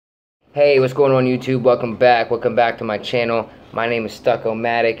Hey, what's going on YouTube? Welcome back to my channel. My name is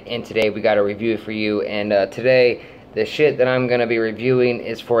Stuck-o-Matic, and today we got a review for you. And today, the shit that I'm gonna be reviewing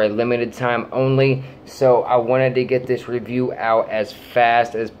is for a limited time only. So I wanted to get this review out as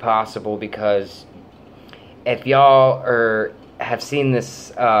fast as possible because if y'all have seen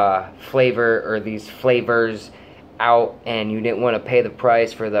this flavor or these flavors out and you didn't want to pay the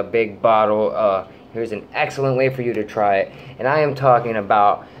price for the big bottle, here's an excellent way for you to try it. And I am talking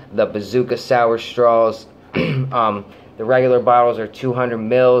about the BAZOOKA Sour Straws. The regular bottles are 200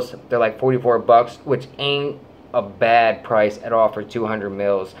 mils. They're like 44 bucks, which ain't a bad price at all for 200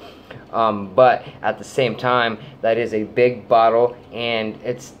 mils. But at the same time, that is a big bottle, and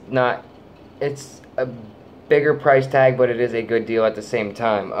it's a bigger price tag, but it is a good deal at the same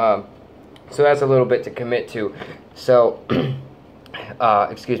time. So that's a little bit to commit to. So,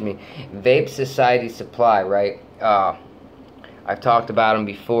 excuse me, Vape Society Supply, right? I've talked about them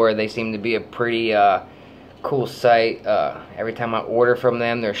before. They seem to be a pretty cool site. Every time I order from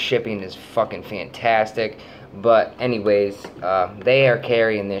them, their shipping is fucking fantastic. But anyways, they are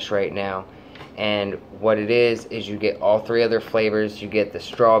carrying this right now. And what it is you get all three other flavors. You get the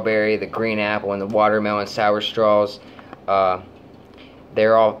strawberry, the green apple, and the watermelon sour straws. It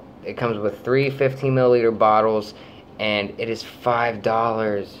comes with three 15 milliliter bottles, and it is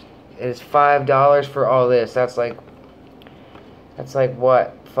 $5. It is $5 for all this. That's like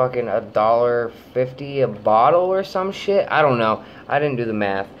what, fucking $1.50 a bottle or some shit? I don't know. I didn't do the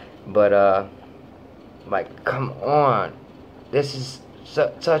math, but like, come on, this is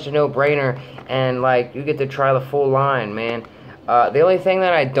such a no-brainer, and like, you get to try the full line, man. The only thing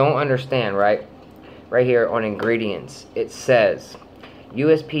that I don't understand, right here on ingredients, it says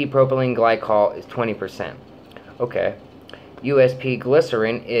USP propylene glycol is 20%. Okay. USP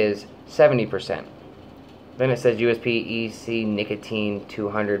glycerin is 70%. Then it says USP EC nicotine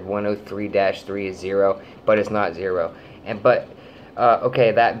 200 103-3 is 0, but it's not 0.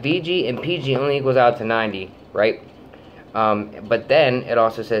 Okay, that VG and PG only equals out to 90, right? But then it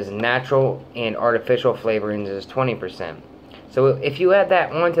also says natural and artificial flavorings is 20%. So if you add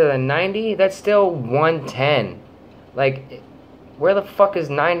that on to the 90, that's still 110. Like, where the fuck is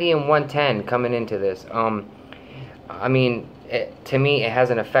 90 and 110 coming into this? I mean, to me, it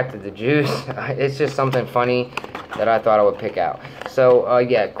hasn't affected the juice. It's just something funny that I thought I would pick out. So,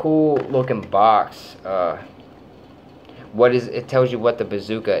 yeah, cool looking box. It tells you what the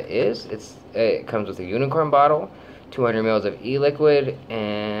bazooka is. It comes with a unicorn bottle, 200 mils of e-liquid,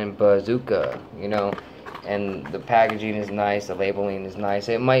 and bazooka, you know. And the packaging is nice, the labeling is nice.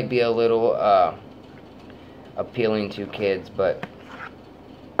 It might be a little appealing to kids, but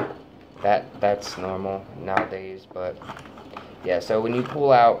that's normal nowadays. But yeah, so when you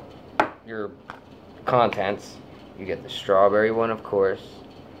pull out your contents, you get the strawberry one, of course,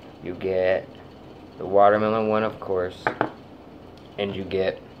 you get the watermelon one, of course, and you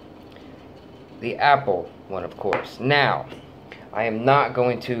get the apple one, of course. Now, I am not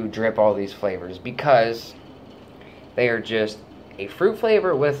going to drip all these flavors because they are just a fruit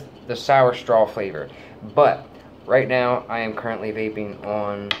flavor with the sour straw flavor. But right now, I am currently vaping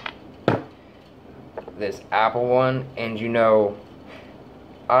on this apple one, and you know,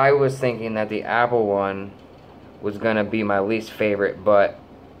 I was thinking that the apple one was gonna be my least favorite, but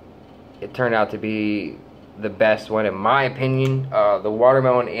it turned out to be the best one in my opinion. The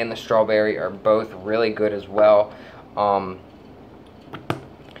watermelon and the strawberry are both really good as well. So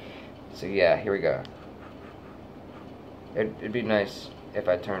yeah, here we go. It'd be nice if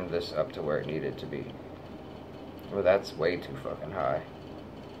I turned this up to where it needed to be. Well, that's way too fucking high.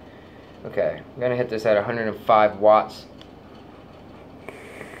 Okay, I'm gonna hit this at 105 watts.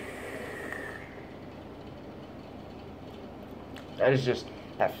 That is just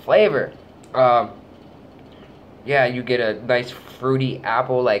that flavor. Yeah, you get a nice fruity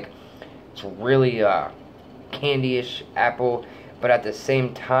apple, like it's really candy-ish apple, but at the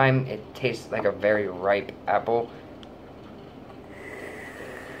same time it tastes like a very ripe apple.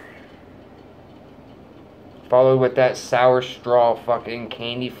 Followed with that sour straw fucking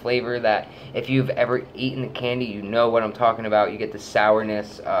candy flavor that if you've ever eaten the candy, you know what I'm talking about. You get the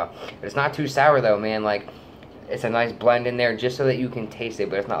sourness. But it's not too sour though, man. Like, it's a nice blend in there just so that you can taste it,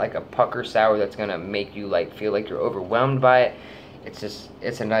 but it's not like a pucker sour that's gonna make you like feel like you're overwhelmed by it.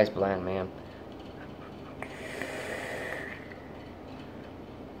 It's a nice blend, man.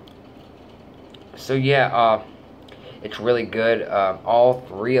 So yeah, it's really good. All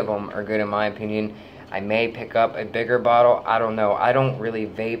three of them are good in my opinion. I may pick up a bigger bottle. I don't know. I don't really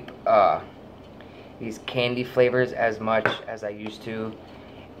vape these candy flavors as much as I used to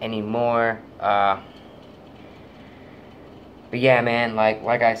anymore. But yeah, man,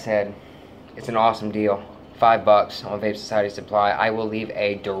 like I said, it's an awesome deal. $5 on Vape Society Supply. I will leave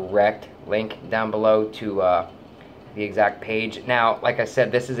a direct link down below to the exact page. Now, like I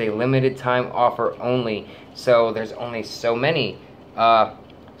said, this is a limited time offer only, so there's only so many.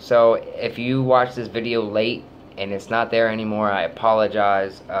 So if you watch this video late and it's not there anymore, I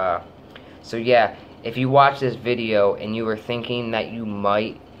apologize. So yeah, if you watch this video and you were thinking that you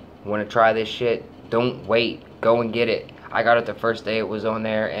might want to try this shit, don't wait. Go and get it. I got it the first day it was on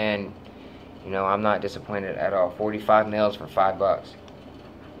there, and you know, I'm not disappointed at all. 45 mils for $5.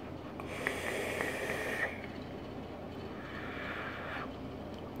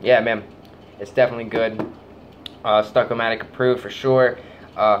 Yeah, man, it's definitely good. Stuck-o-Matic approved for sure.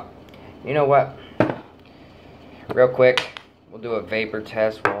 You know what? Real quick, we'll do a vapor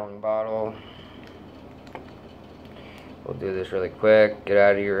test. Long bottle. We'll do this really quick. Get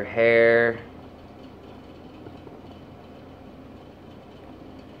out of your hair.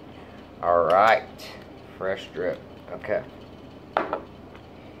 Alright. Fresh drip. Okay.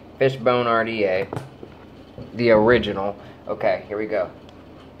 Fishbone RDA. The original. Okay, here we go.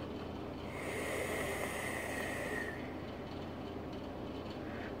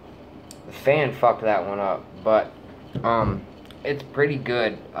 The fan fucked that one up, but it's pretty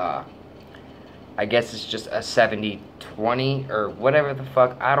good. I guess it's just a 70-20 or whatever the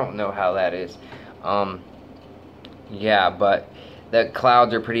fuck. I don't know how that is. Yeah, but the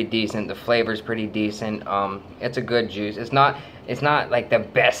clouds are pretty decent. The flavor's pretty decent. It's a good juice. It's not like the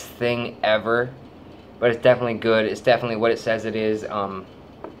best thing ever, but it's definitely good. It's definitely what it says it is.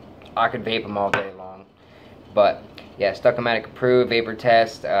 I could vape them all day long. But yeah, Stuck-o-Matic approved. Vapor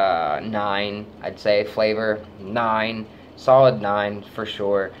test 9, I'd say. Flavor 9, solid 9 for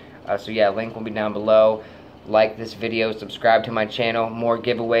sure. So yeah, link will be down below. Like this video, subscribe to my channel. More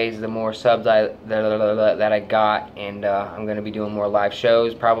giveaways, the more subs that I got, and I'm gonna be doing more live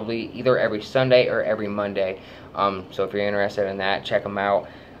shows, probably either every Sunday or every Monday. So if you're interested in that, check them out.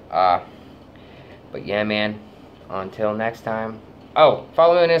 But yeah, man, until next time. Oh,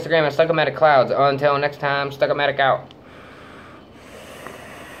 follow me on Instagram at Stuck-o-Matic Clouds. Until next time, Stuck-o-Matic out.